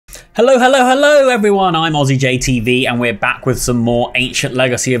Hello, hello, hello everyone, I'm AussieJTV and we're back with some more Ancient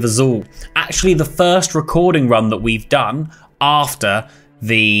Legacy of Azul. Actually the first recording run that we've done after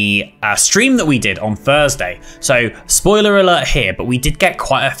the stream that we did on Thursday. So spoiler alert here, but we did get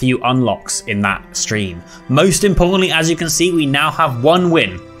quite a few unlocks in that stream. Most importantly, as you can see, we now have one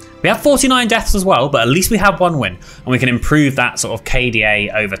win. We have 49 deaths as well, but at least we have one win and we can improve that sort of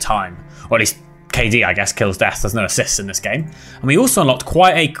KDA over time, or at least KD, I guess, kills death. There's no assists in this game. And we also unlocked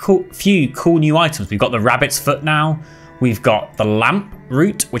quite a few cool new items. We've got the rabbit's foot now. We've got the lamp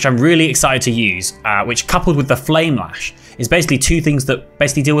root, which I'm really excited to use, which coupled with the flame lash is basically two things that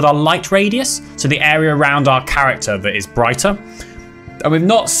basically deal with our light radius. So the area around our character that is brighter. And we've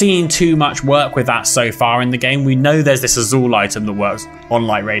not seen too much work with that so far in the game. We know there's this Azul item that works on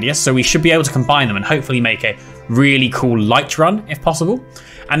light radius, so we should be able to combine them and hopefully make a really cool light run if possible.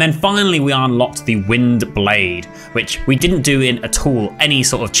 And then finally we unlocked the Wind Blade, which we didn't do in at all any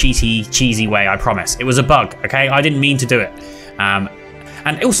sort of cheesy way, I promise. It was a bug, okay? I didn't mean to do it.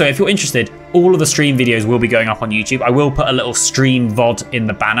 And also, if you're interested, all of the stream videos will be going up on YouTube. I will put a little stream VOD in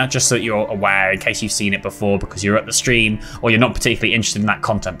the banner just so that you're aware in case you've seen it before because you're at the stream or you're not particularly interested in that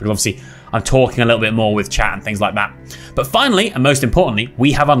content, because obviously I'm talking a little bit more with chat and things like that. But finally, and most importantly,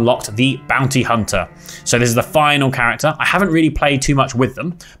 we have unlocked the Bounty Hunter. So this is the final character. I haven't really played too much with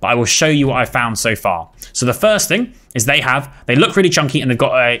them, but I will show you what I found so far. So the first thing is they look really chunky and they've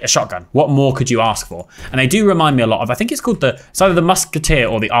got a shotgun. What more could you ask for? And they do remind me a lot of, I think it's called it's either the Musketeer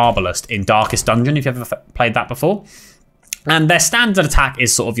or the Arbalist in Darkest Dungeon, if you've ever played that before. And their standard attack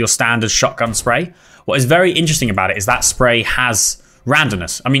is sort of your standard shotgun spray. What is very interesting about it is that spray has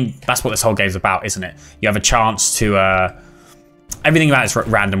randomness. I mean, that's what this whole game's about, isn't it? You have a chance to, everything about it's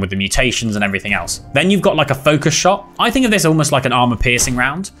random with the mutations and everything else. Then you've got like a focus shot. I think of this almost like an armor piercing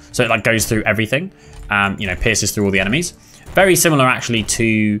round. So it like goes through everything, you know, pierces through all the enemies. Very similar actually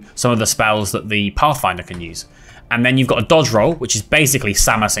to some of the spells that the Pathfinder can use. And then you've got a dodge roll, which is basically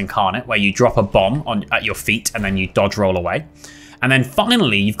Samus incarnate, where you drop a bomb at your feet and then you dodge roll away. And then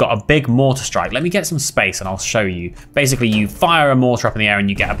finally, you've got a big mortar strike. Let me get some space and I'll show you. Basically, you fire a mortar up in the air and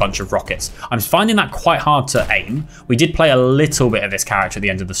you get a bunch of rockets. I'm finding that quite hard to aim. We did play a little bit of this character at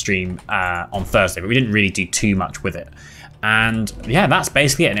the end of the stream on Thursday, but we didn't really do too much with it. And yeah, that's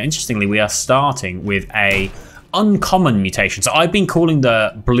basically it. And interestingly, we are starting with a uncommon mutation. So I've been calling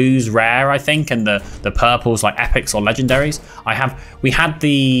the blues rare, I think, and the purples like epics or legendaries. We had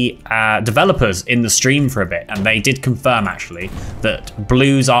the developers in the stream for a bit, and they did confirm actually that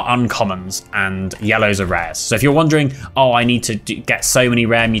blues are uncommons and yellows are rares. So if you're wondering, oh, I need to get so many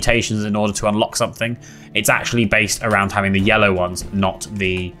rare mutations in order to unlock something, it's actually based around having the yellow ones, not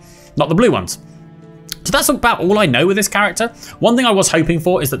the blue ones. So that's about all I know with this character. One thing I was hoping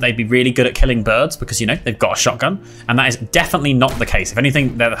for is that they'd be really good at killing birds because, you know, they've got a shotgun, and that is definitely not the case. If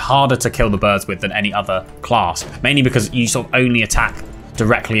anything, they're harder to kill the birds with than any other class, mainly because you sort of only attack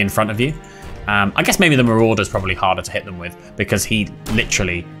directly in front of you. I guess maybe the Marauder's probably harder to hit them with because he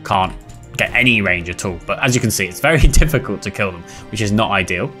literally can't get any range at all. But as you can see, it's very difficult to kill them, which is not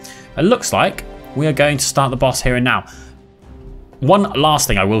ideal. It looks like we are going to start the boss here and now. One last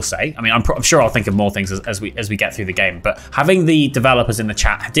thing I will say, I mean, I'm sure I'll think of more things as we get through the game, but having the developers in the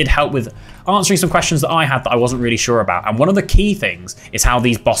chat did help with answering some questions that I had that I wasn't really sure about. And one of the key things is how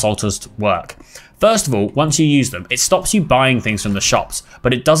these boss altars work. First of all, once you use them, it stops you buying things from the shops,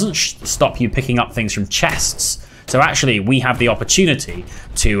 but it doesn't stop you picking up things from chests. So actually, we have the opportunity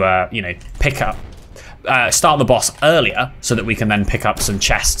to, you know, start the boss earlier so that we can then pick up some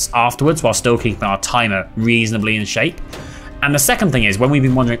chests afterwards while still keeping our timer reasonably in shape. And the second thing is, when we've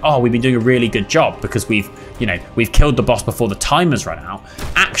been wondering, oh, we've been doing a really good job because we've killed the boss before the timer's run out.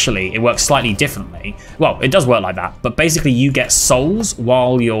 Actually, it works slightly differently. Well, it does work like that, but basically you get souls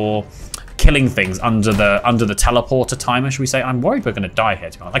while you're killing things under the teleporter timer, should we say. I'm worried we're going to die here,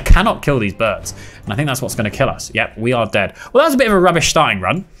 to be honest. I cannot kill these birds, and I think that's what's going to kill us. Yep, we are dead. Well, that was a bit of a rubbish starting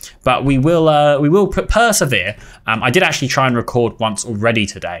run, but we will persevere. I did actually try and record once already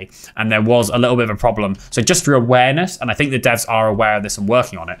today, and there was a little bit of a problem. So just for awareness, and I think the devs are aware of this and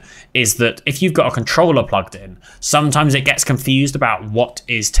working on it, is that if you've got a controller plugged in, sometimes it gets confused about what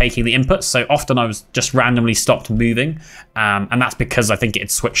is taking the inputs. So often I was just randomly stopped moving, and that's because I think it had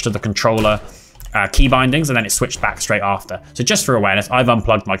switched to the controller key bindings and then it switched back straight after. So just for awareness, I've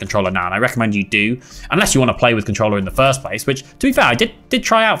unplugged my controller now, and I recommend you do, unless you want to play with controller in the first place, which, to be fair, I did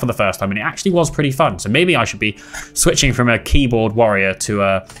try out for the first time and it actually was pretty fun. So maybe I should be switching from a keyboard warrior to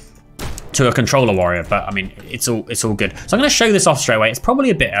a controller warrior, but I mean, it's all good. So I'm going to show this off straight away. It's probably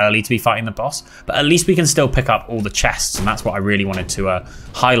a bit early to be fighting the boss, but at least we can still pick up all the chests, and that's what I really wanted to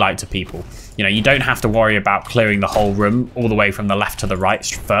highlight to people. you know, you don't have to worry about clearing the whole room all the way from the left to the right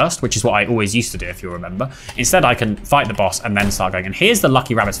first, which is what I always used to do, if you remember. Instead, I can fight the boss and then start going. And here's the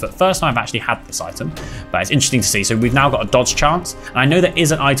lucky rabbit's foot. First time I've actually had this item, but it's interesting to see. So we've now got a dodge chance, and I know there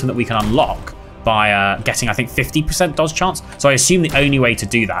is an item that we can unlock by getting, I think, 50% dodge chance. So I assume the only way to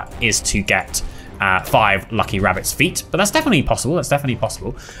do that is to get 5 lucky rabbit's feet, but that's definitely possible. This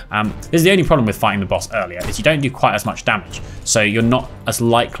is the only problem with fighting the boss earlier, is you don't do quite as much damage, so you're not as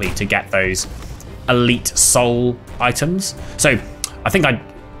likely to get those elite soul items. So I think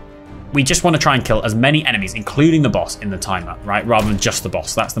we just want to try and kill as many enemies, including the boss, in the timer, right? Rather than just the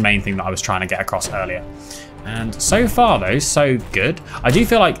boss. That's the main thing that I was trying to get across earlier. And so far, though, so good. I do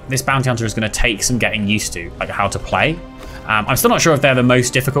feel like this bounty hunter is going to take some getting used to, like how to play. I'm still not sure if they're the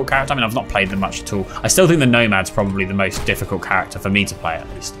most difficult character. I mean, I've not played them much at all. I still think the Nomad's probably the most difficult character for me to play, at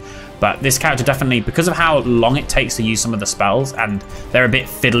least. But this character definitely, because of how long it takes to use some of the spells, and they're a bit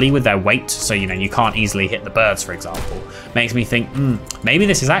fiddly with their weight, so, you know, you can't easily hit the birds, for example, makes me think, maybe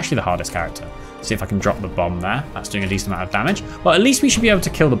this is actually the hardest character. See if I can drop the bomb there. That's doing a decent amount of damage. Well, at least we should be able to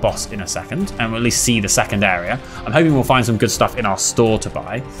kill the boss in a second, and we'll at least see the second area. I'm hoping we'll find some good stuff in our store to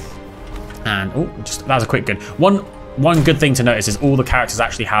buy. And, oh, that was a quick good. One good thing to notice is all the characters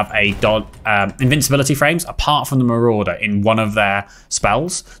actually have a invincibility frames, apart from the Marauder, in one of their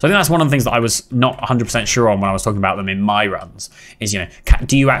spells. So I think that's one of the things that I was not 100% sure on when I was talking about them in my runs, is, you know,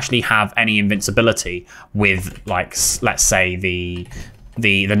 do you actually have any invincibility with, like, let's say the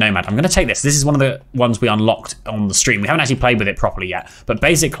Nomad. I'm going to take this. This is one of the ones we unlocked on the stream. We haven't actually played with it properly yet, but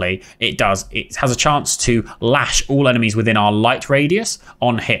basically it has a chance to lash all enemies within our light radius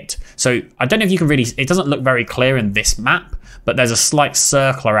on hit. So I don't know if you can really, it doesn't look very clear in this map, but there's a slight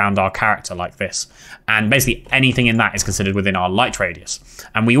circle around our character like this. And basically anything in that is considered within our light radius.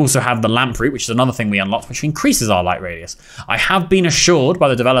 And we also have the lamp route, which is another thing we unlocked, which increases our light radius. I have been assured by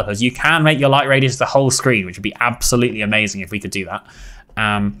the developers, you can make your light radius the whole screen, which would be absolutely amazing if we could do that.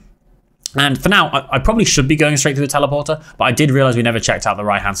 And for now, I probably should be going straight to the teleporter, but I did realize we never checked out the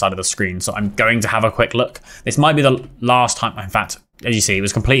right-hand side of the screen, so I'm going to have a quick look. This might be the last time. In fact, as you see, it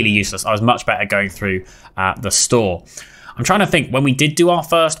was completely useless. I was much better going through the store. I'm trying to think, when we did do our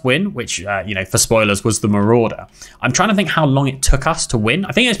first win, which, you know, for spoilers, was the Marauder, I'm trying to think how long it took us to win.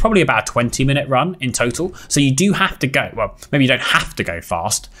 I think it's probably about a 20-minute run in total. So you do have to go, well, maybe you don't have to go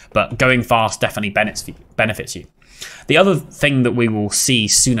fast, but going fast definitely benefits you. The other thing that we will see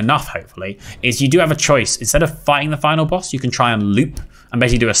soon enough, hopefully, is you do have a choice. Instead of fighting the final boss, you can try and loop and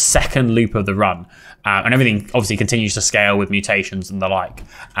basically do a second loop of the run. And everything obviously continues to scale with mutations and the like.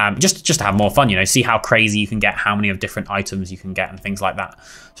 Just to have more fun, you know, see how crazy you can get, how many of different items you can get and things like that.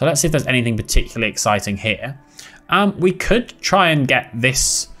 So let's see if there's anything particularly exciting here. We could try and get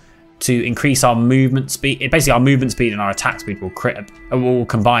this to increase our movement speed. Basically, our movement speed and our attack speed will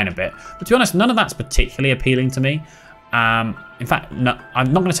combine a bit. But to be honest, none of that's particularly appealing to me. In fact, no,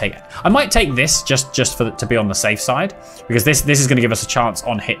 I'm not going to take it. I might take this just to be on the safe side, because this is going to give us a chance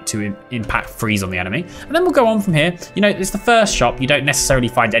on hit to impact freeze on the enemy. And then we'll go on from here. You know, it's the first shop. You don't necessarily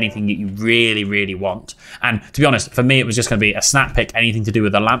find anything that you really, really want. And to be honest, for me, it was just going to be a snap pick, anything to do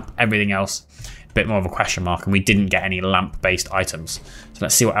with the lamp, everything else a bit more of a question mark, and we didn't get any lamp-based items. So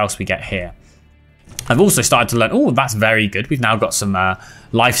let's see what else we get here. I've also started to learn, oh, that's very good. We've now got some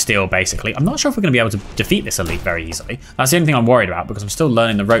lifesteal, basically. I'm not sure if we're going to be able to defeat this elite very easily. That's the only thing I'm worried about, because I'm still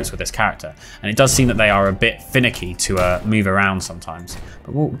learning the ropes with this character. And it does seem that they are a bit finicky to move around sometimes.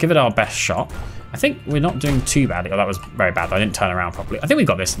 But we'll give it our best shot. I think we're not doing too badly. Oh, that was very bad. I didn't turn around properly. I think we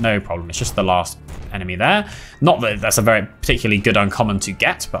got this, no problem. It's just the last enemy there. Not that that's a very particularly good uncommon to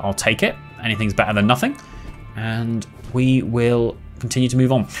get, but I'll take it. Anything's better than nothing. And we will continue to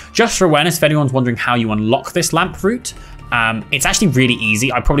move on. Just for awareness, if anyone's wondering how you unlock this lamp route, it's actually really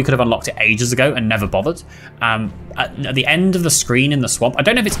easy. I probably could have unlocked it ages ago and never bothered. At the end of the screen in the swamp, I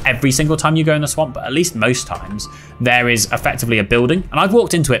don't know if it's every single time you go in the swamp, but at least most times, there is effectively a building. And I've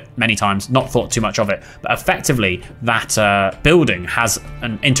walked into it many times, not thought too much of it, but effectively that building has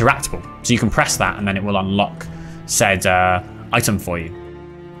an interactable. So you can press that and then it will unlock said item for you.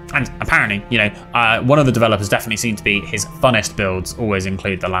 And apparently, you know, one of the developers definitely seemed to be his funnest builds always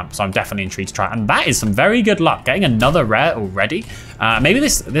include the lamp, so I'm definitely intrigued to try. And that is some very good luck, getting another rare already. Maybe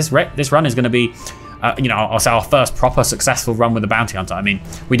this run is going to be, you know, I'll say our first proper successful run with the bounty hunter. I mean,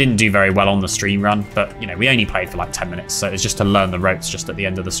 we didn't do very well on the stream run, but you know, we only played for like 10 minutes, so it's just to learn the ropes just at the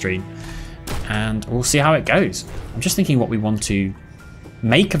end of the stream, and we'll see how it goes. I'm just thinking what we want to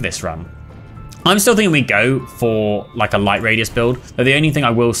make of this run. I'm still thinking we go for like a light radius build, though the only thing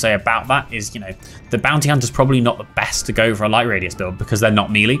I will say about that is, you know, the bounty hunter's probably not the best to go for a light radius build because they're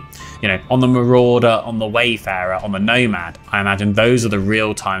not melee. You know, on the marauder, on the wayfarer, on the nomad, I imagine those are the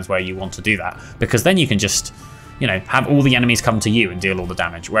real times where you want to do that, because then you can just, you know, have all the enemies come to you and deal all the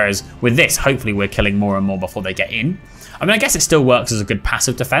damage. Whereas with this, hopefully we're killing more and more before they get in. I mean, I guess it still works as a good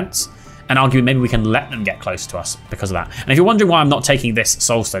passive defense, and arguably maybe we can let them get close to us because of that. And if you're wondering why I'm not taking this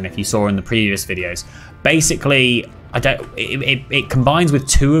soulstone, if you saw in the previous videos, basically it combines with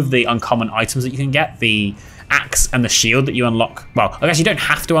 2 of the uncommon items that you can get, the axe and the shield that you unlock. Well, I guess you don't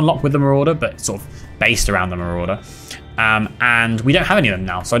have to unlock with the marauder, but it's sort of based around the marauder. And we don't have any of them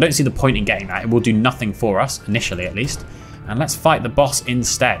now, so I don't see the point in getting that. It will do nothing for us, initially at least. And let's fight the boss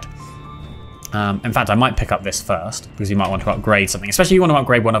instead. In fact, I might pick up this first, because you might want to upgrade something, especially if you want to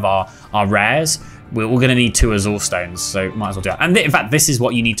upgrade one of our rares. We're going to need 2 Azul stones, so might as well do that. And in fact, this is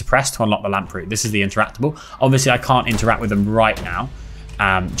what you need to press to unlock the lamproot. This is the interactable. Obviously, I can't interact with them right now,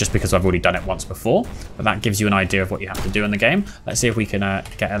 just because I've already done it once before, but that gives you an idea of what you have to do in the game. Let's see if we can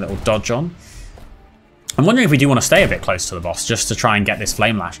get a little dodge on. I'm wondering if we do want to stay a bit close to the boss just to try and get this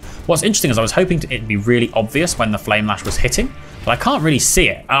flame lash. What's interesting is I was hoping it'd be really obvious when the flame lash was hitting, but I can't really see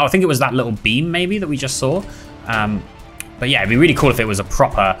it. I think it was that little beam maybe that we just saw. But yeah, it'd be really cool if it was a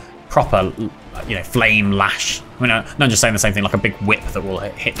proper, you know, flame lash. I mean, I'm just saying the same thing, like a big whip that will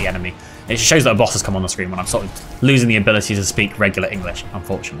hit the enemy. It shows that a boss has come on the screen when I'm sort of losing the ability to speak regular English,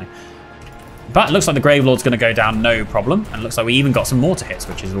 unfortunately. But it looks like the Gravelord's going to go down no problem, and it looks like we even got some mortar hits,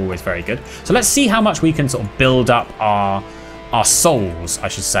 which is always very good. So let's see how much we can sort of build up our souls, I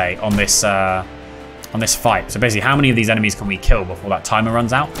should say, on this fight. So basically, how many of these enemies can we kill before that timer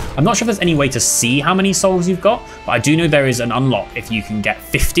runs out? I'm not sure if there's any way to see how many souls you've got, but I do know there is an unlock if you can get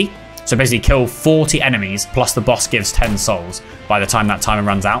 50. So basically kill 40 enemies, plus the boss gives 10 souls by the time that timer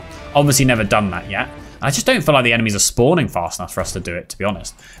runs out. Obviously never done that yet. I just don't feel like the enemies are spawning fast enough for us to do it, to be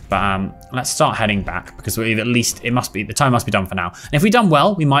honest. But let's start heading back, because we've at least, the time must be done for now. And if we've done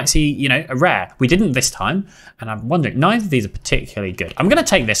well, we might see, you know, a rare. We didn't this time, and I'm wondering, neither of these are particularly good. I'm going to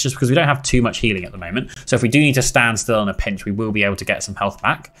take this just because we don't have too much healing at the moment. So if we do need to stand still in a pinch, we will be able to get some health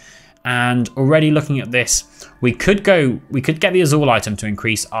back. And already looking at this, we could get the Azul item to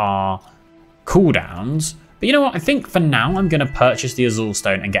increase our cooldowns. But you know what? I think for now, I'm going to purchase the Azul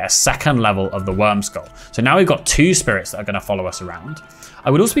Stone and get a 2nd level of the Worm Skull. So now we've got 2 spirits that are going to follow us around.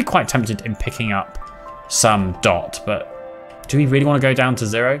 I would also be quite tempted in picking up some dot, but do we really want to go down to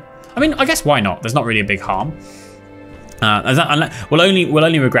 0? I mean, I guess why not? There's not really a big harm. We'll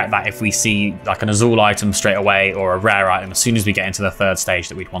only regret that if we see like an Azul item straight away or a rare item as soon as we get into the 3rd stage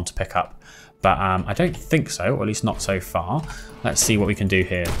that we'd want to pick up. But I don't think so, or at least not so far. Let's see what we can do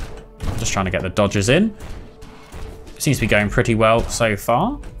here. I'm just trying to get the dodges in. Seems to be going pretty well so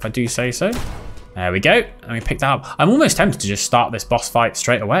far, if I do say so. There we go, and we picked that up. I'm almost tempted to just start this boss fight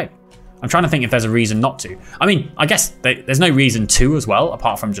straight away. I'm trying to think if there's a reason not to. I mean, I guess there's no reason to as well,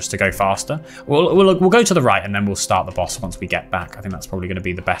 apart from just to go faster. We'll go to the right and then we'll start the boss once we get back. I think that's probably going to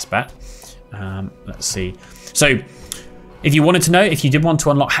be the best bet. Let's see. So, if you wanted to know, if you did want to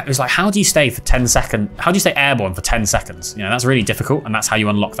unlock, it was like, how do you stay for 10 seconds? How do you stay airborne for 10 seconds? You know, that's really difficult, and that's how you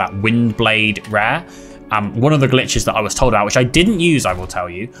unlock that Wind Blade rare. One of the glitches that I was told about, which I didn't use, I will tell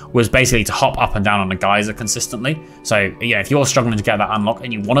you, was basically to hop up and down on a geyser consistently. So, yeah, if you're struggling to get that unlock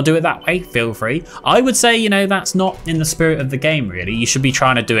and you want to do it that way, feel free. I would say, you know, that's not in the spirit of the game, really. You should be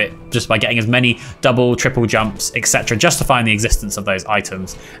trying to do it just by getting as many double, triple jumps, etc., justifying the existence of those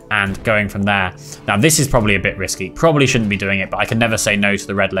items and going from there. Now, this is probably a bit risky. Probably shouldn't be doing it, but I can never say no to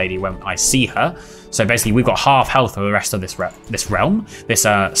the red lady when I see her. So basically, we've got half health for the rest of this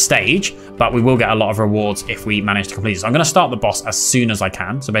stage, but we will get a lot of rewards if we manage to complete it. So I'm going to start the boss as soon as I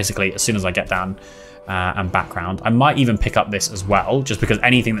can. So basically, as soon as I get down and background, I might even pick up this as well, just because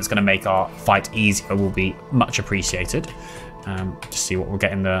anything that's going to make our fight easier will be much appreciated. Just see what we'll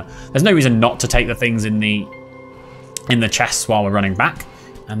get in the. There's no reason not to take the things in the chests while we're running back,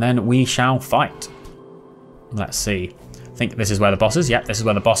 and then we shall fight. Let's see. I think this is where the boss is. Yep, this is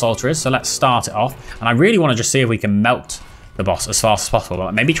where the boss altar is. So let's start it off. And I really want to just see if we can melt the boss as fast as possible.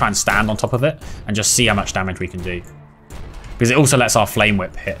 But maybe try and stand on top of it and just see how much damage we can do. Because it also lets our flame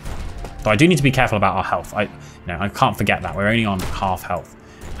whip hit. But I do need to be careful about our health. I can't forget that. We're only on half health.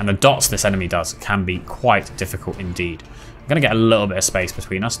 And the dots this enemy does can be quite difficult indeed. I'm going to get a little bit of space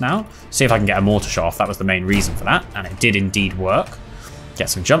between us now. See if I can get a mortar shot off. That was the main reason for that. And it did indeed work. Get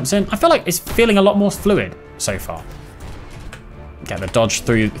some jumps in. I feel like it's feeling a lot more fluid so far. Get the dodge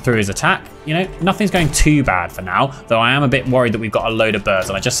through his attack. You know, nothing's going too bad for now, though I am a bit worried that we've got a load of birds,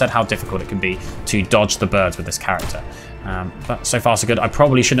 and I just said how difficult it can be to dodge the birds with this character. But so far so good. I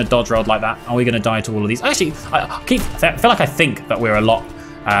probably shouldn't have dodge rolled like that. Are we going to die to all of these? Actually, I feel like I think that we're a lot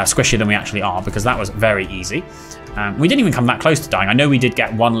squishier than we actually are, because that was very easy. We didn't even come that close to dying. I know we did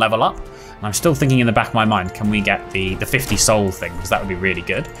get 1 level up. And I'm still thinking in the back of my mind, can we get the 50 soul thing? Because that would be really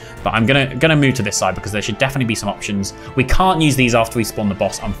good. But I'm gonna move to this side because there should definitely be some options. We can't use these after we spawn the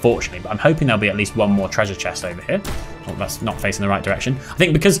boss, unfortunately. But I'm hoping there'll be at least 1 more treasure chest over here. Oh, that's not facing the right direction. I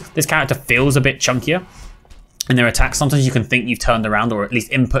think because this character feels a bit chunkier in their attacks, sometimes you can think you've turned around or at least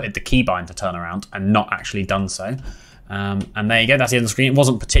inputted the keybind to turn around and not actually done so. And there you go, that's the end of the screen. It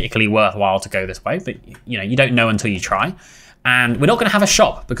wasn't particularly worthwhile to go this way, but you know, you don't know until you try. And we're not going to have a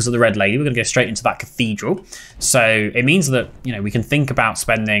shop because of the red lady. We're going to go straight into that cathedral. So it means that, you know, we can think about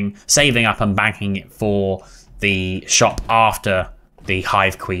saving up and banking it for the shop after the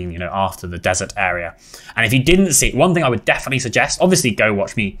Hive Queen, you know, after the desert area. And if you didn't see it, one thing I would definitely suggest, obviously go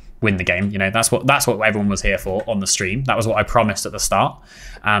watch me win the game. You know, that's what everyone was here for on the stream. That was what I promised at the start.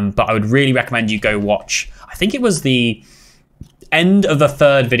 But I would really recommend you go watch, I think it was the end of the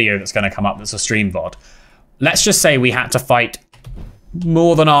 3rd video that's going to come up that's a stream VOD. Let's just say we had to fight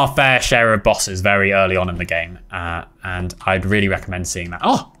more than our fair share of bosses very early on in the game. And I'd really recommend seeing that.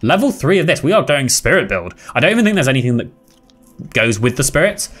 Oh, level 3 of this. We are going spirit build. I don't even think there's anything that goes with the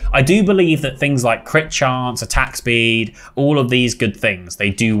spirits. I do believe that things like crit chance, attack speed, all of these good things,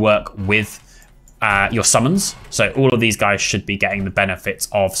 they do work with your summons. So all of these guys should be getting the benefits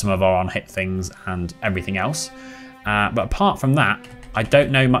of some of our on-hit things and everything else. But apart from that, I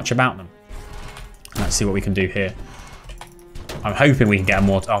don't know much about them. Let's see what we can do here. I'm hoping we can get a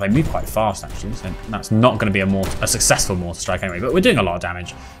mortar. Oh, they move quite fast, actually. So that's not going to be a successful mortar strike anyway. But we're doing a lot of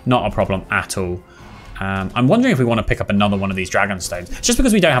damage. Not a problem at all. I'm wondering if we want to pick up another one of these dragon stones. Just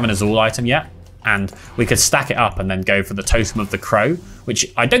because we don't have an Azul item yet. And we could stack it up and then go for the Totem of the Crow,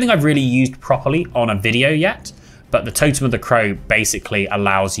 which I don't think I've really used properly on a video yet. But the Totem of the Crow basically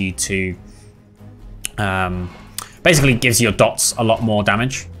allows you to... basically gives your dots a lot more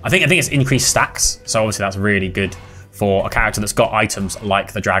damage. I think it's increased stacks, so obviously that's really good for a character that's got items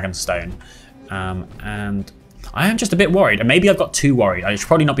like the Dragonstone. And I am just a bit worried, and maybe I've got too worried. I should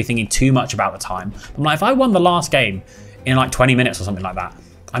probably not be thinking too much about the time. I'm like, if I won the last game in like 20 minutes or something like that,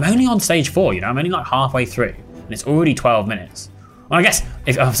 I'm only on stage 4, you know, I'm only like halfway through, and it's already 12 minutes. Well, I guess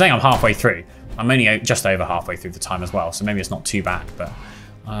if I'm saying I'm halfway through, I'm only just over halfway through the time as well, so maybe it's not too bad, but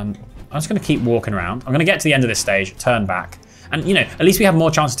I'm just going to keep walking around. I'm going to get to the end of this stage, turn back, and you know, at least we have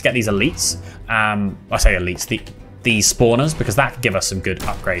more chances to get these elites. I say elites, these spawners, because that could give us some good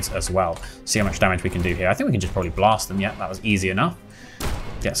upgrades as well. See how much damage we can do here. I think we can just probably blast them. Yeah, that was easy enough.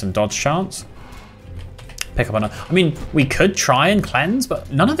 Get some dodge chance. Pick up another. I mean, we could try and cleanse,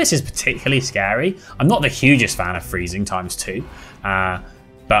 but none of this is particularly scary. I'm not the hugest fan of freezing ×2,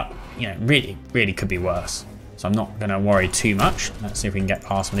 but you know, really could be worse. So I'm not going to worry too much. Let's see if we can get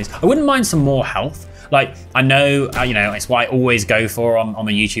past some of these. I wouldn't mind some more health. Like, I know, you know, it's what I always go for on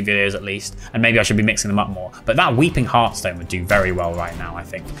the YouTube videos at least. And maybe I should be mixing them up more. But that Weeping Heartstone would do very well right now, I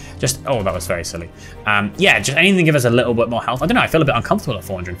think. Just, oh, that was very silly. Yeah, just anything to give us a little bit more health. I don't know, I feel a bit uncomfortable at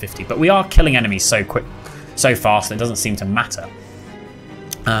 450. But we are killing enemies so quick, so fast, that it doesn't seem to matter.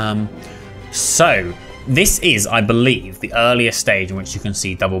 So... this is, I believe, the earliest stage in which you can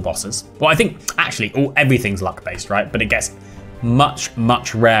see double bosses. Well, I think, actually, everything's luck-based, right? But it gets much,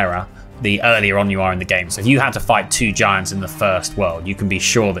 much rarer the earlier on you are in the game. So if you had to fight 2 giants in the first world, you can be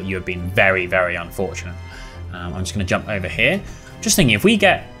sure that you have been very, very unfortunate. I'm just going to jump over here. Just thinking, if we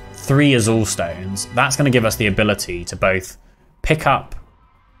get 3 Azul stones, that's going to give us the ability to both pick up...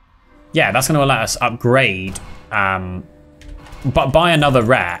 yeah, that's going to allow us upgrade, but buy another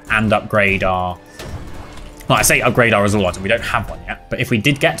rare and upgrade our... well, I say upgrade our Azul item. We don't have one yet, but if we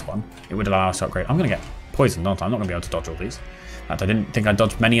did get one, it would allow us to upgrade. I'm going to get poisoned, aren't I? I'm not going to be able to dodge all these. In fact, I didn't think I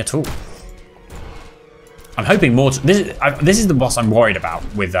dodged many at all. I'm hoping more... this is the boss I'm worried about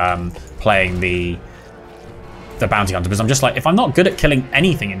with playing the bounty hunter, because I'm just like, if I'm not good at killing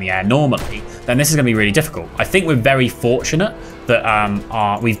anything in the air normally, then this is going to be really difficult. I think we're very fortunate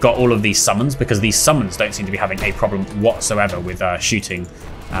that we've got all of these summons, because these summons don't seem to be having a problem whatsoever with shooting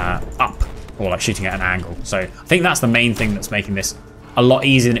up, or like shooting at an angle. So I think that's the main thing that's making this a lot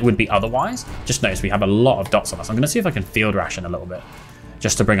easier than it would be otherwise. Just notice we have a lot of dots on us. I'm going to see if I can field ration a little bit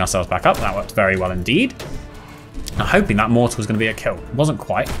just to bring ourselves back up. That worked very well indeed. I'm hoping that mortar was going to be a kill. It wasn't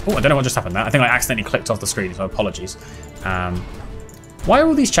quite. Oh, I don't know what just happened there. I think I accidentally clicked off the screen, so apologies. Why are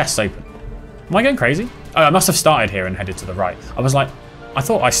all these chests open? Am I going crazy? Oh, I must have started here and headed to the right. I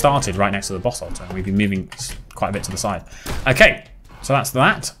thought I started right next to the boss altar, and we've been moving quite a bit to the side. Okay. So that's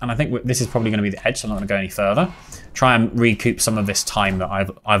that, and I think this is probably going to be the edge, so I'm not going to go any further. Try and recoup some of this time that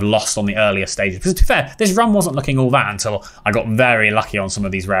I've lost on the earlier stages. Because to be fair, this run wasn't looking all that until I got very lucky on some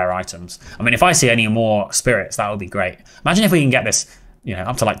of these rare items. I mean, if I see any more spirits, that would be great. Imagine if we can get this, you know,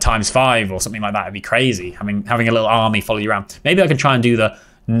 up to like ×5 or something like that. It'd be crazy, having a little army follow you around. Maybe I can try and do the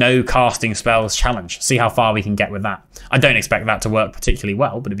no casting spells challenge, see how far we can get with that. I don't expect that to work particularly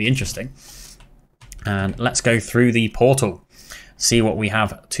well, but it'd be interesting. And let's go through the portal. See what we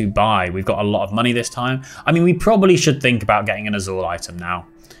have to buy. We've got a lot of money this time. I mean, we probably should think about getting an Azul item now.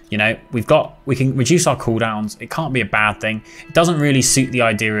 You know, we can reduce our cooldowns. It can't be a bad thing. It doesn't really suit the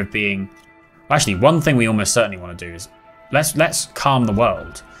idea of being... Actually, one thing we almost certainly want to do is let's calm the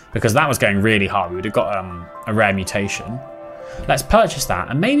world, because that was going really hard. We would have got a rare mutation. Let's purchase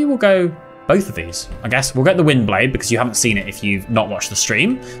that, and maybe we'll go both of these. I guess we'll get the wind blade because you haven't seen it if you've not watched the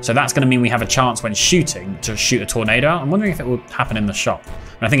stream. So that's going to mean we have a chance when shooting to shoot a tornado out. I'm wondering if it will happen in the shop.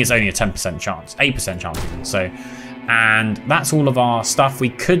 And I think it's only a 10% chance, 8% chance even. So, and that's all of our stuff. We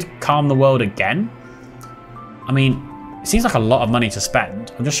could calm the world again. I mean, it seems like a lot of money to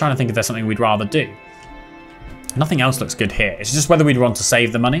spend. I'm just trying to think if there's something we'd rather do. Nothing else looks good here. It's just whether we'd want to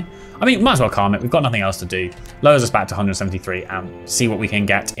save the money. I mean, might as well calm it. We've got nothing else to do. Lowers us back to 173 and see what we can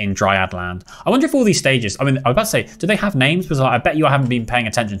get in Dryad Land. I wonder if all these stages, I mean, I was about to say, do they have names? Because I bet you I haven't been paying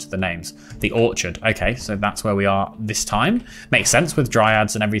attention to the names. The Orchard. Okay, so that's where we are this time. Makes sense with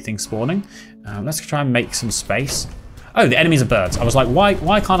Dryads and everything spawning. Let's try and make some space. Oh, the enemies are birds. I was like,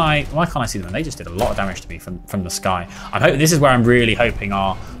 why can't I see them? And they just did a lot of damage to me from the sky. This is where I'm really hoping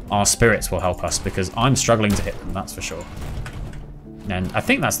our spirits will help us, because I'm struggling to hit them, that's for sure. And I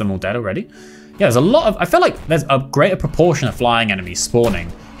think that's them all dead already. Yeah, there's a lot of... I feel like there's a greater proportion of flying enemies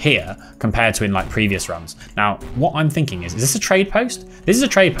spawning here compared to in like previous runs. Now, what I'm thinking is this a trade post? This is a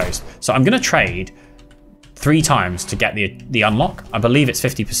trade post. So I'm going to trade 3 times to get the unlock. I believe it's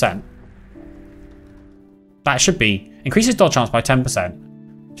 50%. That should be... Increases dodge chance by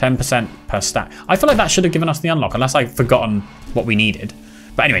 10%. 10% per stack. I feel like that should have given us the unlock, unless I've forgotten what we needed.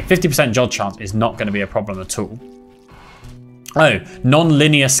 But anyway, 50% dodge chance is not going to be a problem at all. Oh,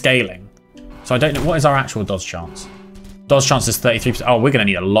 non-linear scaling. So I don't know, what is our actual dodge chance? Dodge chance is 33%. Oh, we're going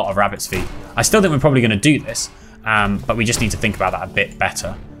to need a lot of rabbit's feet. I still think we're probably going to do this, but we just need to think about that a bit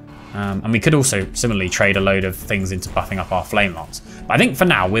better. And we could also similarly trade a load of things into buffing up our flame lots. But I think for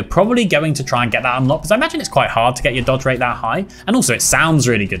now, we're probably going to try and get that unlocked, because I imagine it's quite hard to get your dodge rate that high. And also it sounds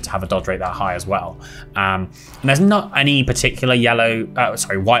really good to have a dodge rate that high as well. And there's not any particular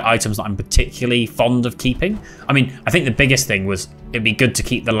white items that I'm particularly fond of keeping. I mean, I think the biggest thing was it'd be good to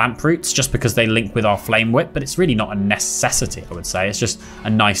keep the lamp roots just because they link with our flame whip, but it's really not a necessity, I would say. It's just a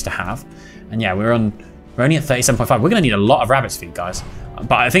nice to have. And yeah, we're only at 37.5. We're going to need a lot of rabbit's feet, guys.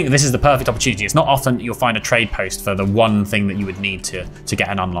 But I think this is the perfect opportunity. It's not often that you'll find a trade post for the one thing that you would need to get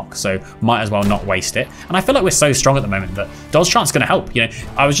an unlock. So might as well not waste it. And I feel like we're so strong at the moment that dodge chance is going to help. You know,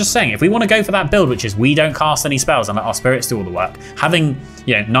 I was just saying, if we want to go for that build, which is we don't cast any spells and let our spirits do all the work, having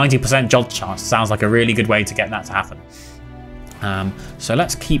 90% dodge chance sounds like a really good way to get that to happen. So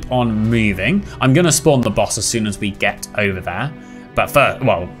let's keep on moving. I'm going to spawn the boss as soon as we get over there. But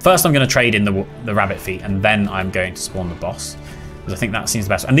first I'm going to trade in the rabbit feet, and then I'm going to spawn the boss, because I think that seems the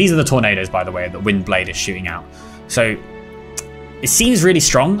best. And these are the tornadoes, by the way, that Wind Blade is shooting out. So it seems really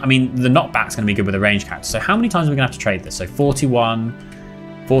strong. I mean, the knockback's going to be good with the range character. So how many times are we going to have to trade this? So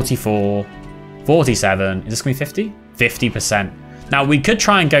 41, 44, 47. Is this going to be 50? 50%. Now, we could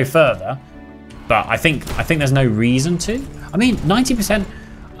try and go further, but I think there's no reason to. I mean, 90%.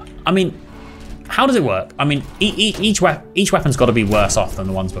 I mean, how does it work? I mean, each weapon's got to be worse off than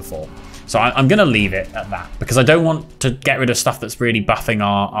the ones before. So I'm going to leave it at that, because I don't want to get rid of stuff that's really buffing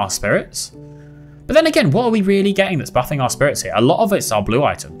our spirits. But then again, what are we really getting that's buffing our spirits here? A lot of it's our blue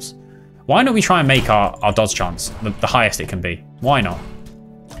items. Why don't we try and make our dodge chance the highest it can be? Why not?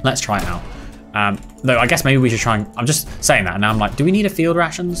 Let's try it out. Though I guess maybe we should try and... I'm just saying that, and now I'm like, do we need a field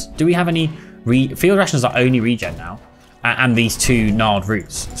rations? Do we have any... Field rations are only regen now. And these 2 gnarled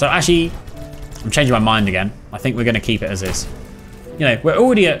roots. So actually, I'm changing my mind again. I think we're going to keep it as is. You know, we're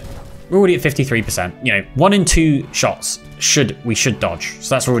already at 53%. You know, 1 in 2 shots we should dodge.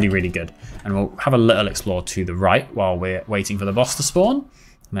 So that's already really good. And we'll have a little explore to the right while we're waiting for the boss to spawn.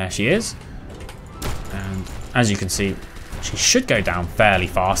 And there she is. And as you can see, she should go down fairly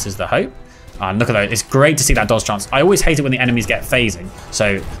fast is the hope. And look at that. It's great to see that dodge chance. I always hate it when the enemies get phasing.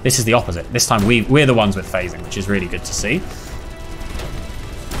 So this is the opposite. This time we're the ones with phasing, which is really good to see.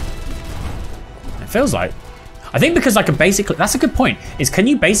 It feels like... I think because I could basically... That's a good point. Is can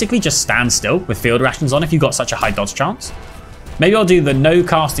you basically just stand still with field rations on if you've got such a high dodge chance? Maybe I'll do the no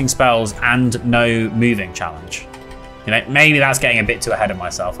casting spells and no moving challenge. You know, maybe that's getting a bit too ahead of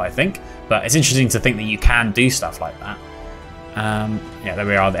myself, I think. But it's interesting to think that you can do stuff like that. Yeah, there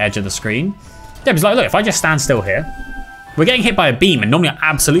we are, the edge of the screen. Yeah, it's like, look, if I just stand still here, we're getting hit by a beam, and normally I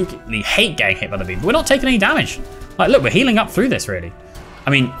absolutely hate getting hit by the beam, but we're not taking any damage. Like, look, we're healing up through this, really. I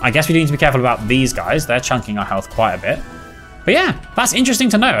mean, I guess we do need to be careful about these guys. They're chunking our health quite a bit. But yeah, that's interesting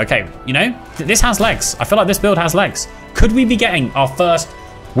to know. Okay, you know, this has legs. I feel like this build has legs. Could we be getting our first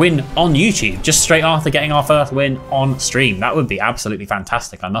win on YouTube just straight after getting our first win on stream? That would be absolutely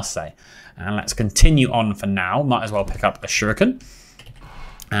fantastic, I must say. And let's continue on for now. Might as well pick up a shuriken.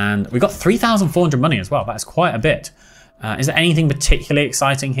 And we got 3,400 money as well. That's quite a bit. Is there anything particularly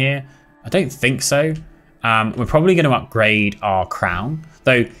exciting here? I don't think so. We're probably going to upgrade our crown.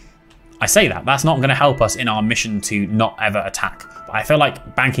 Though, I say that, that's not going to help us in our mission to not ever attack. But I feel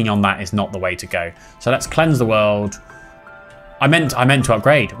like banking on that is not the way to go. So let's cleanse the world. I meant to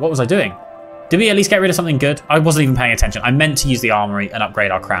upgrade. What was I doing? Did we at least get rid of something good? I wasn't even paying attention. I meant to use the armory and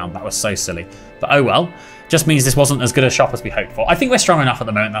upgrade our crown. That was so silly. But oh well. Just means this wasn't as good a shop as we hoped for. I think we're strong enough at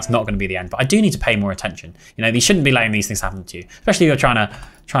the moment. That's not going to be the end. But I do need to pay more attention. You know, you shouldn't be letting these things happen to you. Especially if you're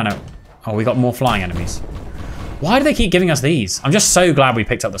trying to... Oh, we got more flying enemies. Why do they keep giving us these? I'm just so glad we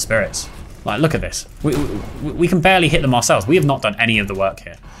picked up the spirits. Like, look at this. We can barely hit them ourselves. We have not done any of the work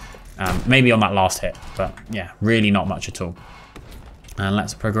here. Maybe on that last hit. But yeah, really not much at all. And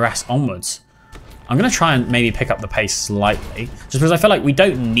let's progress onwards. I'm going to try and maybe pick up the pace slightly, just because I feel like we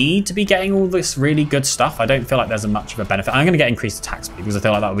don't need to be getting all this really good stuff. I don't feel like there's much of a benefit. I'm going to get increased attack speed because I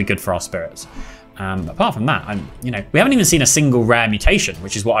feel like that would be good for our spirits. Apart from that, you know, we haven't even seen a single rare mutation,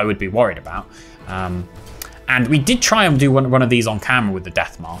 which is what I would be worried about. And we did try and do one of these on camera with the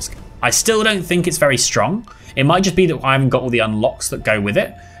death mask. I still don't think it's very strong. It might just be that I haven't got all the unlocks that go with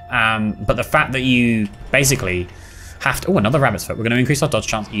it. But the fact that you basically have to... Oh, another rabbit's foot. We're going to increase our dodge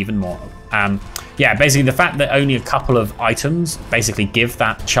chance even more. Yeah, basically the fact that only a couple of items basically give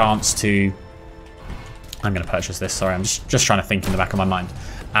that chance to... I'm going to purchase this. Sorry, I'm just trying to think in the back of my mind.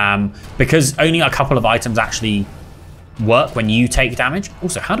 Because only a couple of items actually work when you take damage.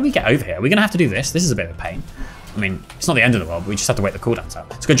 Also, how do we get over here? Are we going to have to do this? This is a bit of a pain. I mean, it's not the end of the world, but we just have to wait the cooldowns out.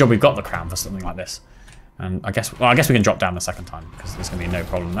 It's a good job we've got the crown for something like this. And I guess we can drop down the second time because there's going to be no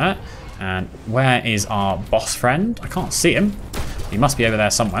problem there. And where is our boss friend? I can't see him. He must be over there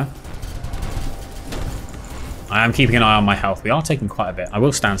somewhere. I am keeping an eye on my health. We are taking quite a bit. I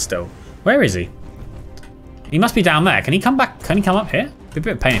will stand still. Where is he? He must be down there. Can he come back? Can he come up here? It'd be a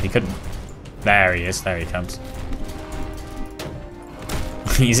bit of a pain if he couldn't. There he is. There he comes.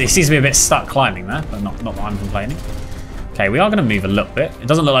 He seems to be a bit stuck climbing there, but not that I'm complaining. Okay, we are going to move a little bit. It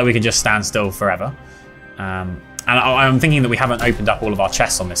doesn't look like we can just stand still forever. And I'm thinking that we haven't opened up all of our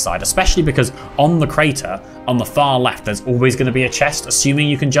chests on this side, especially because on the crater, on the far left, there's always going to be a chest, assuming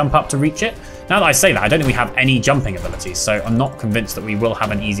you can jump up to reach it. Now that I say that, I don't think we have any jumping abilities, so I'm not convinced that we will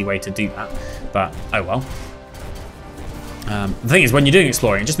have an easy way to do that. But, oh well. The thing is, when you're doing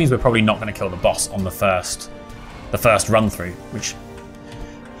exploring, it just means we're probably not going to kill the boss on the first run through, which...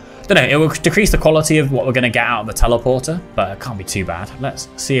 I don't know, it will decrease the quality of what we're going to get out of the teleporter, but it can't be too bad. Let's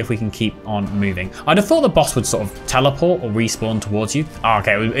see if we can keep on moving. I'd have thought the boss would sort of teleport or respawn towards you. Oh,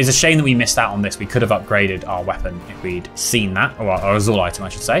 okay, it's a shame that we missed out on this. We could have upgraded our weapon if we'd seen that, or our Azul item, I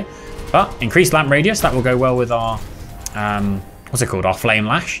should say. But increased lamp radius, that will go well with our, what's it called, our flame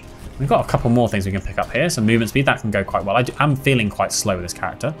lash. We've got a couple more things we can pick up here. Some movement speed, that can go quite well. I'm feeling quite slow with this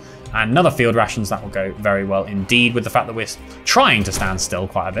character. And another field rations, that will go very well indeed with the fact that we're trying to stand still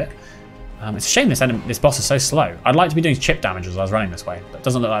quite a bit. It's a shame this boss is so slow. I'd like to be doing chip damage as I was running this way, but it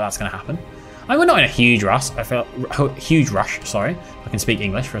doesn't look like that's going to happen. I mean, we're not in a huge rush. Sorry. I can speak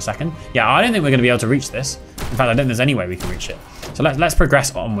English for a second. Yeah, I don't think we're going to be able to reach this. In fact, I don't think there's any way we can reach it. So let's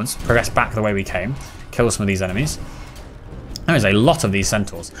progress onwards, progress back the way we came, kill some of these enemies. There is a lot of these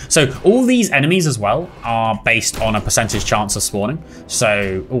centaurs. So all these enemies as well are based on a percentage chance of spawning.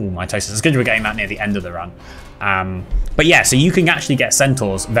 So, oh, my toast. It's good we're getting that near the end of the run. But yeah, so you can actually get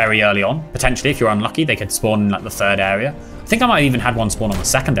centaurs very early on. Potentially, if you're unlucky, they could spawn in like the third area. I think I might have even had one spawn on the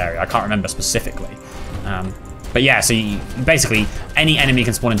second area. I can't remember specifically. But yeah, so basically any enemy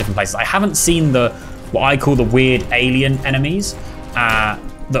can spawn in different places. I haven't seen what I call the weird alien enemies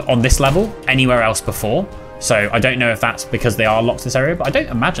on this level anywhere else before. So I don't know if that's because they are locked to this area, but I don't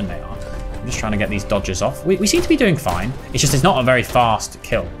imagine they are. I'm just trying to get these dodges off. We seem to be doing fine. It's just it's not a very fast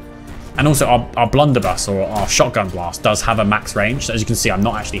kill. And also our blunderbuss or our shotgun blast does have a max range. So as you can see, I'm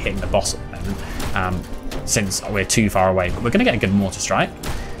not actually hitting the boss at the moment since we're too far away. But we're going to get a good mortar strike.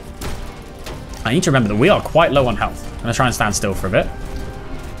 I need to remember that we are quite low on health. I'm going to try and stand still for a bit.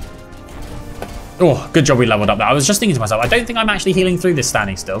 Oh, good job we leveled up there. I was just thinking to myself, I don't think I'm actually healing through this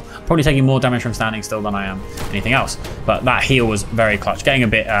standing still. I'm probably taking more damage from standing still than I am anything else. But that heal was very clutch. Getting a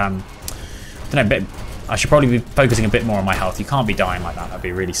bit, I should probably be focusing a bit more on my health. You can't be dying like that. That'd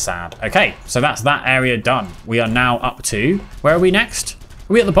be really sad. Okay, so that's that area done. We are now up to, where are we next?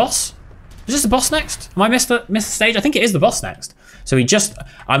 Are we at the boss? Is this the boss next? Am I missed the stage? I think it is the boss next. So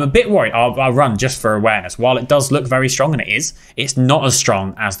I'm a bit worried. I'll run just for awareness. While it does look very strong, and it is, it's not as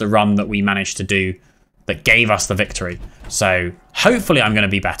strong as the run that we managed to do that gave us the victory. So hopefully I'm going to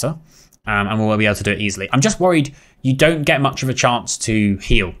be better, and we'll be able to do it easily. I'm just worried you don't get much of a chance to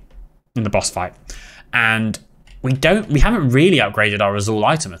heal in the boss fight. And we haven't really upgraded our Azul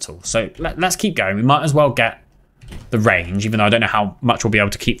item at all. So let's keep going. We might as well get the range, even though I don't know how much we'll be able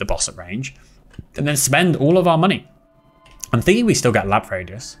to keep the boss at range, and then spend all of our money. I'm thinking we still get lab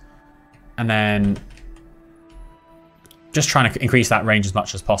radius, and then just trying to increase that range as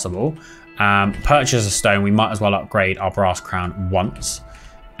much as possible. Purchase a stone. We might as well upgrade our brass crown once,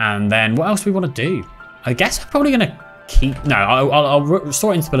 and then what else do we want to do? I guess I'm probably going to keep. No, I'll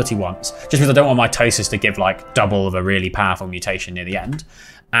restore instability once, just because I don't want mitosis to give like double of a really powerful mutation near the end.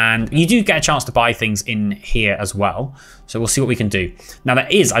 And you do get a chance to buy things in here as well. So we'll see what we can do. Now there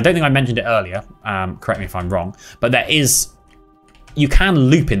is, I don't think I mentioned it earlier, correct me if I'm wrong, but you can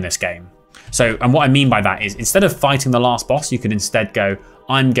loop in this game. So, and what I mean by that is instead of fighting the last boss, you can instead go,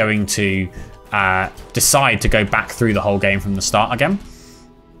 I'm going to decide to go back through the whole game from the start again.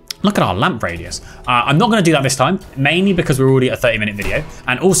 Look at our lamp radius. I'm not going to do that this time, mainly because we're already at a 30-minute video,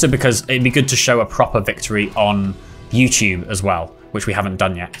 and also because it'd be good to show a proper victory on YouTube as well, which we haven't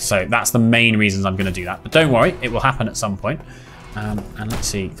done yet. So that's the main reasons I'm going to do that. But don't worry, it will happen at some point. And let's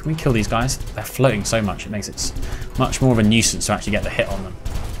see, can we kill these guys? They're floating so much, it makes it much more of a nuisance to actually get the hit on them.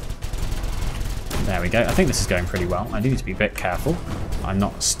 There we go. I think this is going pretty well. I do need to be a bit careful. I'm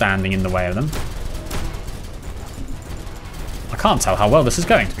not standing in the way of them. I can't tell how well this is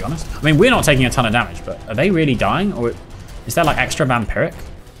going, to be honest. I mean, we're not taking a ton of damage, but are they really dying? Or is there like extra vampiric?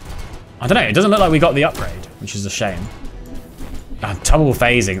 I don't know. It doesn't look like we got the upgrade, which is a shame. Double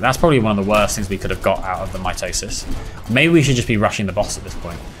phasing. That's probably one of the worst things we could have got out of the mitosis. Maybe we should just be rushing the boss at this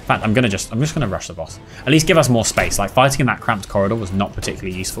point. In fact, I'm just going to rush the boss. At least give us more space. Like fighting in that cramped corridor was not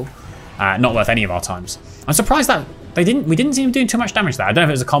particularly useful. Not worth any of our times. I'm surprised that we didn't seem to do too much damage there. I don't know if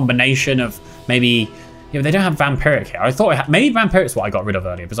it was a combination of maybe, they don't have vampiric here. I thought maybe vampiric's what I got rid of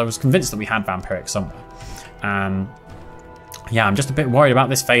earlier because I was convinced that we had vampiric somewhere. Yeah, I'm just a bit worried about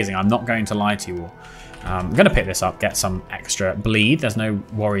this phasing. I'm not going to lie to you all. I'm going to pick this up, get some extra bleed. There's no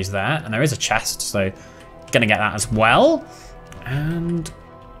worries there. And there is a chest, so going to get that as well. And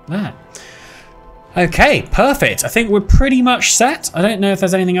there. Okay, perfect. I think we're pretty much set. I don't know if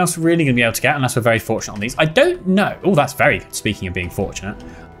there's anything else we're really going to be able to get unless we're very fortunate on these. I don't know. Oh, that's very good. Speaking of being fortunate.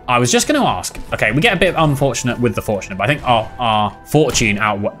 I was just going to ask. Okay, we get a bit unfortunate with the fortunate, but I think our fortune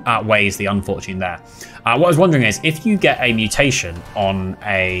outweighs the unfortunate there. What I was wondering is, if you get a mutation on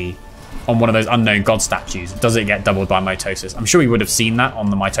one of those unknown god statues, does it get doubled by mitosis? I'm sure we would have seen that on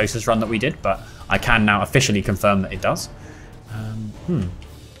the mitosis run that we did, but I can now officially confirm that it does.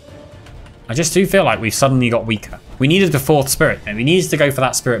 I just do feel like we've suddenly got weaker. We needed the fourth spirit, and we needed to go for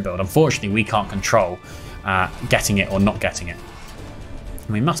that spirit build. Unfortunately, we can't control getting it or not getting it. And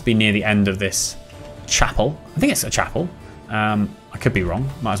we must be near the end of this chapel. I think it's a chapel. I could be wrong.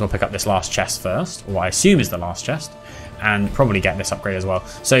 Might as well pick up this last chest first, or what I assume is the last chest, and probably get this upgrade as well.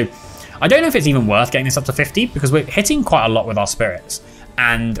 So I don't know if it's even worth getting this up to 50 because we're hitting quite a lot with our spirits,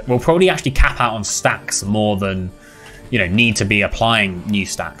 and we'll probably actually cap out on stacks more than need to be applying new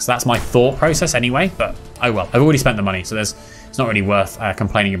stacks. That's my thought process anyway, but oh well. I've already spent the money, so it's not really worth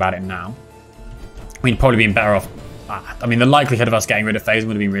complaining about it now. We'd probably been better off. I mean, the likelihood of us getting rid of phasing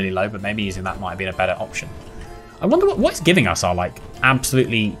would have been really low, but maybe using that might have been a better option. I wonder what's giving us our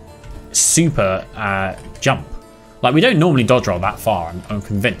absolutely super jump. Like, we don't normally dodge roll that far, I'm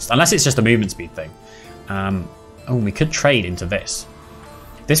convinced, unless it's just a movement speed thing. Oh, we could trade into this.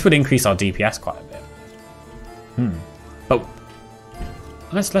 This would increase our DPS quite a bit. But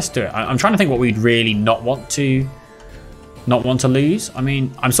let's do it. I'm trying to think what we'd really not want to lose. I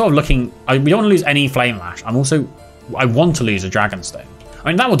mean, I'm sort of looking. We don't want to lose any flame lash. I want to lose a dragon stone. I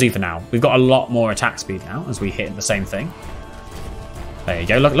mean, that will do for now. We've got a lot more attack speed now as we hit the same thing. There you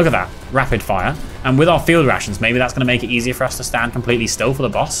go. Look at that. Rapid fire. And with our field rations, maybe that's going to make it easier for us to stand completely still for the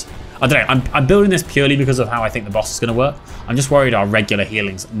boss. I don't know. I'm building this purely because of how I think the boss is going to work. I'm just worried our regular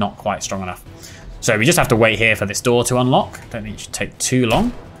healing's not quite strong enough. So we just have to wait here for this door to unlock. Don't think it should take too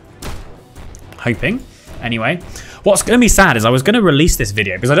long. Hoping. Anyway, what's going to be sad is I was going to release this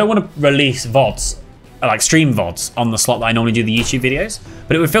video because I don't want to release VODs like stream VODs on the slot that I normally do the YouTube videos,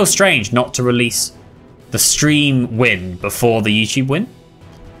 but it would feel strange not to release the stream win before the YouTube win.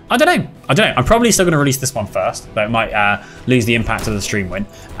 I don't know. I'm probably still going to release this one first, but it might lose the impact of the stream win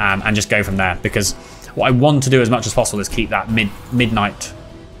and just go from there, because what I want to do as much as possible is keep that midnight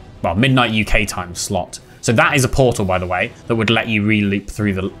UK time slot. So that is a portal, by the way, that would let you re-loop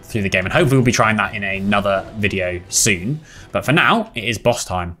through the game, and hopefully we'll be trying that in another video soon. But for now, it is boss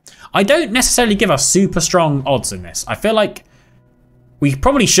time. I don't necessarily give us super strong odds in this. I feel like we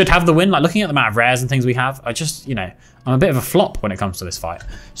probably should have the win. Like, looking at the amount of rares and things we have, I just, you know, I'm a bit of a flop when it comes to this fight.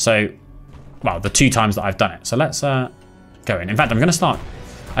 So, well, the 2 times that I've done it. So let's go in. In fact, I'm going to start.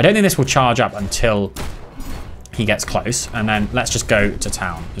 I don't think this will charge up until he gets close, and then let's just go to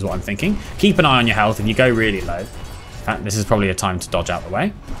town is what I'm thinking. Keep an eye on your health. If you go really low, in fact, this is probably a time to dodge out the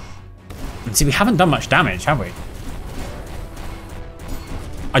way. And see, we haven't done much damage, have we?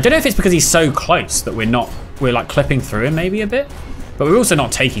 I don't know if it's because he's so close that we're like clipping through him maybe a bit, but we're also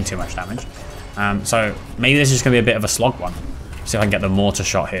not taking too much damage. So maybe this is just gonna be a bit of a slog one. See if I can get the mortar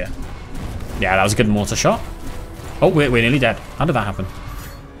shot here. Yeah, that was a good mortar shot. Oh, we're nearly dead. How did that happen?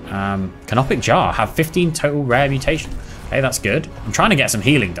 Canopic Jar, have 15 total rare mutation. Okay, that's good. I'm trying to get some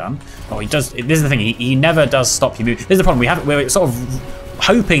healing done. Oh, he does. This is the thing. He never does stop you moving. This is the problem. We're sort of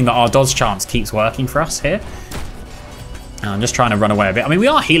hoping that our dodge chance keeps working for us here. And I'm just trying to run away a bit. I mean, we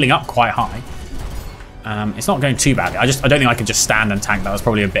are healing up quite high. It's not going too badly. I don't think I can just stand and tank. That was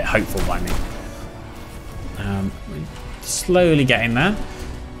probably a bit hopeful by me. Slowly getting there.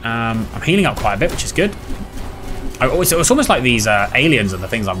 I'm healing up quite a bit, which is good. It's almost like these aliens are the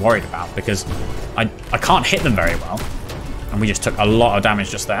things I'm worried about, because I can't hit them very well, and we just took a lot of damage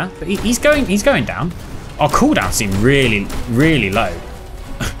just there. But he's going down. Our cooldown seemed really low.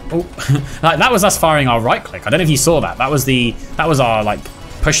 Oh, like that was us firing our right click. I don't know if you saw that. That was our like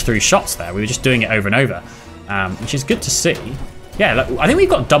push through shots there. We were just doing it over and over, which is good to see. Yeah, look, I think we've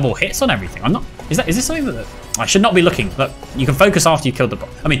got double hits on everything. I'm not. Is this something that I should not be looking? Look, you can focus after you killed the boss.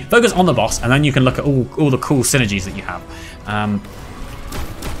 I mean, focus on the boss, and then you can look at all the cool synergies that you have.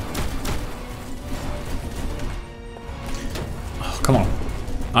 Oh, come on.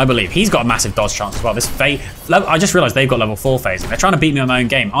 I believe he's got a massive dodge chance as well. This I just realised they've got level 4 phasing. They're trying to beat me on my own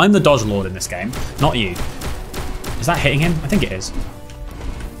game. I'm the dodge lord in this game, not you. Is that hitting him? I think it is.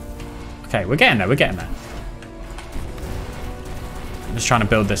 Okay, we're getting there. We're getting there. I'm just trying to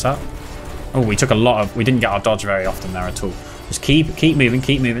build this up. Oh, we took a lot of. We didn't get our dodge very often there at all. Just keep moving,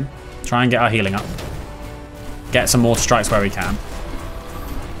 keep moving. Try and get our healing up. Get some more strikes where we can.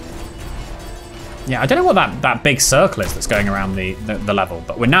 Yeah, I don't know what that big circle is that's going around the level,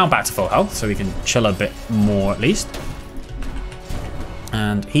 but we're now back to full health, so we can chill a bit more at least.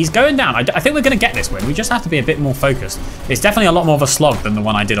 And he's going down. I think we're going to get this win. We just have to be a bit more focused. It's definitely a lot more of a slog than the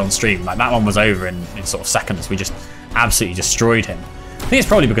one I did on stream. Like, that one was over in sort of seconds. We just absolutely destroyed him. I think it's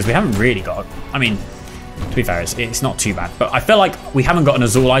probably because we haven't really got... I mean, to be fair, it's not too bad. But I feel like we haven't got an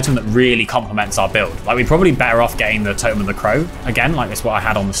Azul item that really complements our build. Like, we're probably better off getting the Totem of the Crow again, like it's what I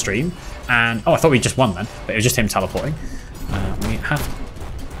had on the stream. And, oh, I thought we just won then, but it was just him teleporting.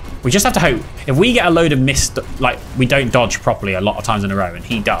 We just have to hope. If we get a load of missed, like, we don't dodge properly a lot of times in a row, and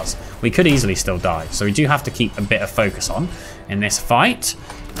he does, we could easily still die. So we do have to keep a bit of focus on in this fight.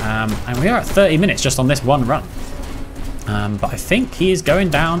 And we are at 30 minutes just on this one run. But I think he is going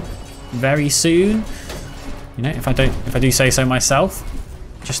down very soon. You know, if I do say so myself.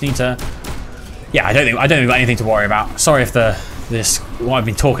 Just need to. Yeah, I don't think we've got anything to worry about. Sorry if what I've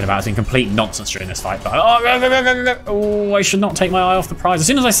been talking about has been complete nonsense during this fight. But oh, I should not take my eye off the prize. As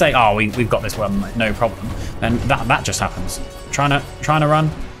soon as I say, oh, we've got this one, no problem, then that just happens. Trying to run.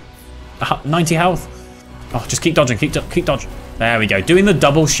 90 health. Oh, just keep dodging, keep dodging. There we go. Doing the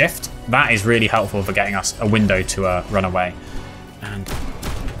double shift. That is really helpful for getting us a window to run away. And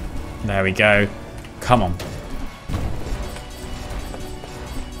there we go. Come on.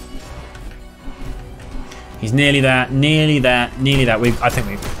 He's nearly there, nearly there, nearly there.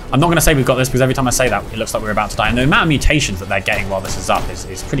 I'm not going to say we've got this, because every time I say that, it looks like we're about to die. And the amount of mutations that they're getting while this is up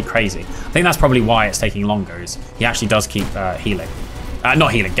is pretty crazy. I think that's probably why it's taking longer, is he actually does keep healing.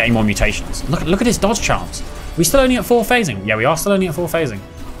 Not healing, getting more mutations. Look at his dodge chance. Are we still only at 4 phasing? Yeah, we are still only at 4 phasing.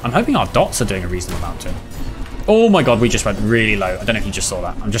 I'm hoping our dots are doing a reasonable amount to him. Oh my god, we just went really low. I don't know if you just saw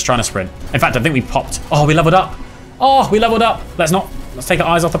that. I'm just trying to sprint. In fact, I think we popped. Oh, we leveled up. Oh, we leveled up. Let's take our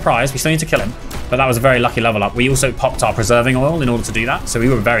eyes off the prize. We still need to kill him. But that was a very lucky level up. We also popped our preserving oil in order to do that. So we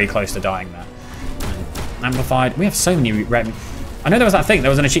were very close to dying there. Amplified. We have so many red. I know there was that thing. There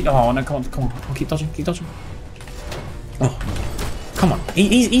was an achievement. Oh, no, come on. Oh, keep dodging, keep dodging. Oh, come on.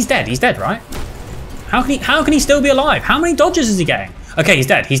 He's dead. He's dead, right? How can he still be alive? How many dodges is he getting? Okay, he's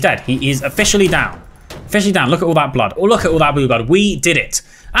dead. He's dead. He is officially down. Officially down. Look at all that blood. Oh, look at all that blue blood. We did it.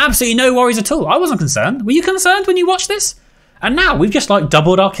 Absolutely no worries at all. I wasn't concerned. Were you concerned when you watched this? And now we've just like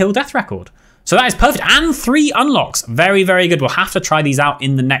doubled our kill death record. So that is perfect. And 3 unlocks. Very, very good. We'll have to try these out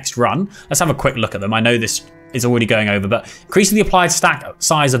in the next run. Let's have a quick look at them. I know this is already going over, but increasing the applied stack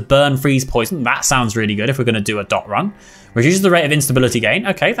size of burn, freeze, poison. That sounds really good if we're going to do a dot run. Reduces the rate of instability gain.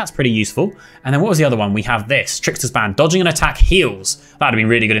 Okay, that's pretty useful. And then what was the other one? We have this. Trickster's Band. Dodging an attack heals. That would have been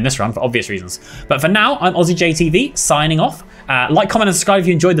really good in this run for obvious reasons. But for now, I'm OzzyJTV signing off. Like, comment, and subscribe if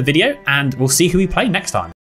you enjoyed the video, and we'll see who we play next time.